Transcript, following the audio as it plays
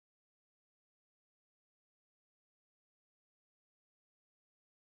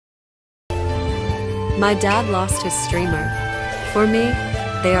My dad lost his streamer. For me,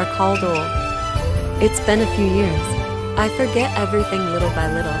 they are called old. It's been a few years. I forget everything little by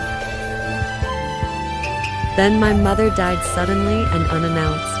little. Then my mother died suddenly and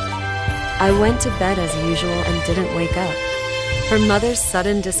unannounced. I went to bed as usual and didn't wake up. Her mother's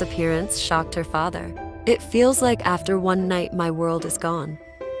sudden disappearance shocked her father. It feels like after one night my world is gone.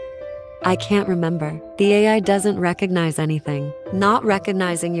 I can't remember. The AI doesn't recognize anything. Not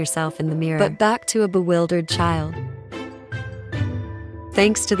recognizing yourself in the mirror, but back to a bewildered child.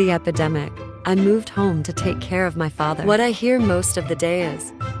 Thanks to the epidemic, I moved home to take care of my father. What I hear most of the day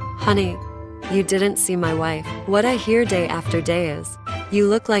is, "Honey, you didn't see my wife." What I hear day after day is, "You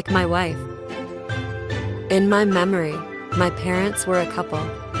look like my wife." In my memory, my parents were a couple.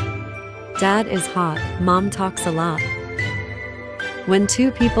 Dad is hot, mom talks a lot. When two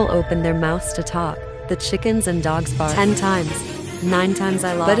people open their mouths to talk, the chickens and dogs bark. 10 times, 9 times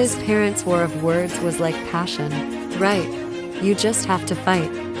I lost. But his parents' war of words was like passion. Right, you just have to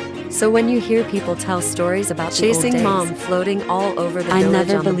fight. So when you hear people tell stories about chasing mom floating all over the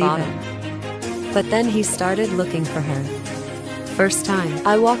village on the bottom. But then he started looking for her. First time,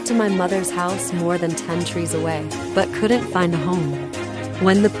 I walked to my mother's house more than 10 trees away, but couldn't find a home.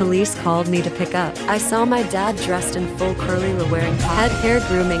 When the police called me to pick up, I saw my dad dressed in full curly wearing head hair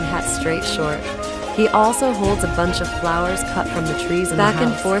grooming hat straight short. He also holds a bunch of flowers cut from the trees in the house. Back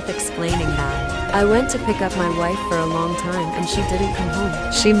and forth explaining that. I went to pick up my wife for a long time and she didn't come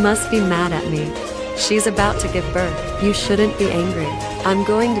home. She must be mad at me. She's about to give birth. You shouldn't be angry. I'm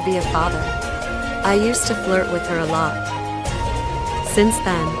going to be a father. I used to flirt with her a lot. Since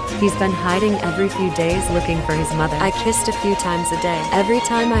then, he's been hiding every few days looking for his mother. I kissed a few times a day. Every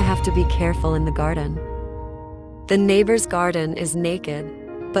time I have to be careful in the garden. The neighbor's garden is naked,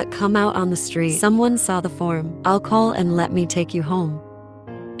 but come out on the street. Someone saw the form. I'll call and let me take you home.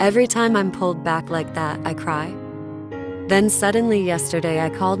 Every time I'm pulled back like that, I cry. Then suddenly yesterday I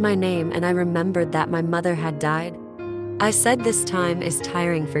called my name and I remembered that my mother had died. I said this time is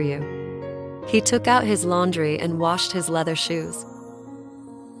tiring for you. He took out his laundry and washed his leather shoes.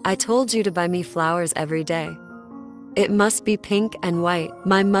 I told you to buy me flowers every day. It must be pink and white.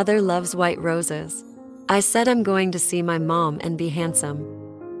 My mother loves white roses. I said I'm going to see my mom and be handsome.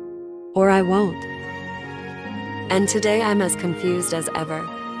 Or I won't. And today I'm as confused as ever.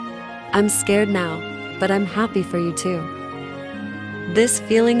 I'm scared now, but I'm happy for you too. This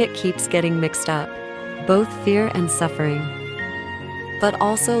feeling, it keeps getting mixed up. Both fear and suffering. But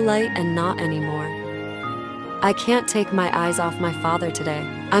also light and not anymore. I can't take my eyes off my father today.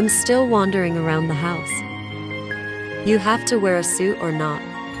 I'm still wandering around the house. You have to wear a suit or not.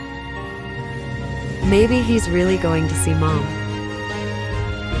 Maybe he's really going to see mom.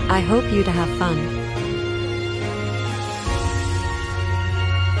 I hope you to have fun.